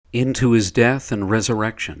Into his death and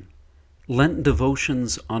resurrection. Lenten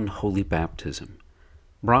devotions on Holy Baptism.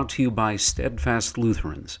 Brought to you by Steadfast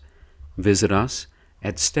Lutherans. Visit us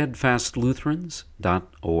at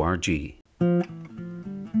steadfastlutherans.org.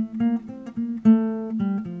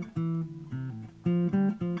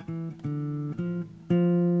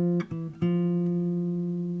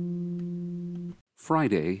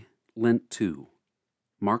 Friday, Lent 2,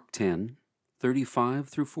 Mark 10, 35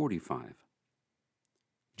 through 45.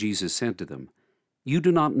 Jesus said to them, "You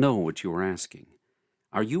do not know what you are asking.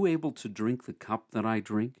 Are you able to drink the cup that I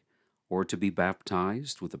drink, or to be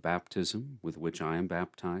baptized with the baptism with which I am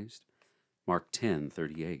baptized?" Mark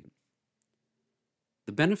 10:38.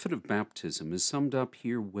 The benefit of baptism is summed up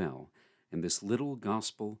here well in this little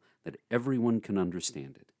gospel that everyone can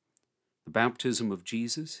understand it. The baptism of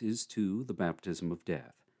Jesus is too the baptism of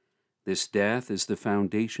death. This death is the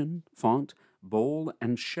foundation, font, bowl,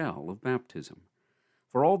 and shell of baptism.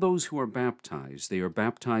 For all those who are baptized, they are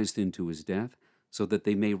baptized into his death, so that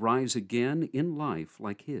they may rise again in life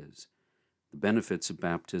like his. The benefits of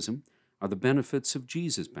baptism are the benefits of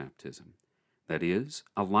Jesus' baptism. That is,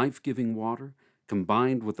 a life-giving water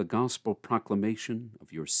combined with the gospel proclamation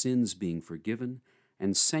of your sins being forgiven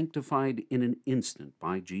and sanctified in an instant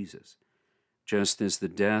by Jesus. Just as the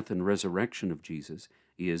death and resurrection of Jesus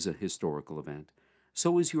is a historical event,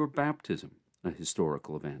 so is your baptism a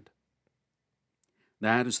historical event.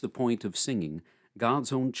 That is the point of singing,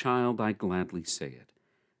 "God's own child, I gladly say it,"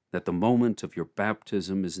 that the moment of your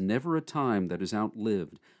baptism is never a time that is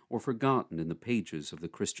outlived or forgotten in the pages of the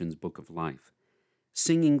Christian's book of life.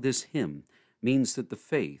 Singing this hymn means that the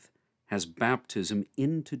faith has baptism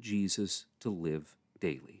into Jesus to live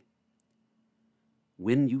daily.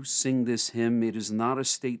 When you sing this hymn, it is not a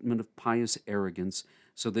statement of pious arrogance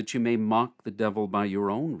so that you may mock the devil by your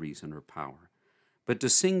own reason or power, but to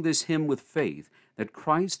sing this hymn with faith that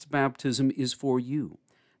Christ's baptism is for you,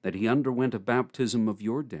 that he underwent a baptism of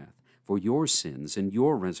your death, for your sins and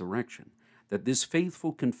your resurrection, that this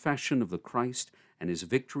faithful confession of the Christ and his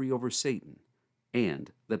victory over Satan,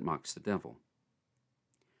 and that mocks the devil.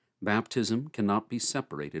 Baptism cannot be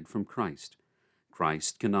separated from Christ.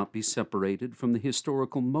 Christ cannot be separated from the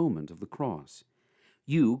historical moment of the cross.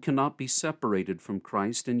 You cannot be separated from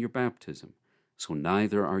Christ in your baptism, so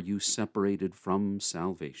neither are you separated from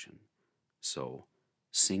salvation. So,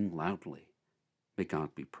 sing loudly. May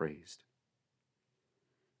God be praised.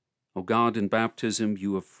 O God, in baptism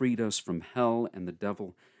you have freed us from hell and the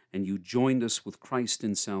devil, and you joined us with Christ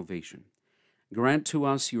in salvation. Grant to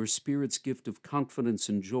us your Spirit's gift of confidence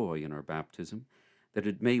and joy in our baptism, that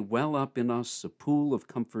it may well up in us a pool of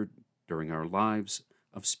comfort during our lives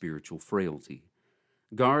of spiritual frailty.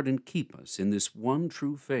 Guard and keep us in this one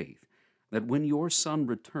true faith, that when your Son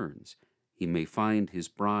returns, he may find his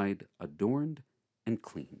bride adorned and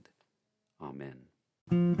cleaned. Amen.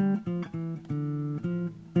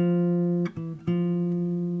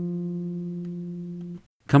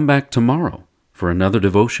 Come back tomorrow for another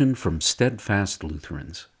devotion from Steadfast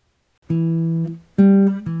Lutherans.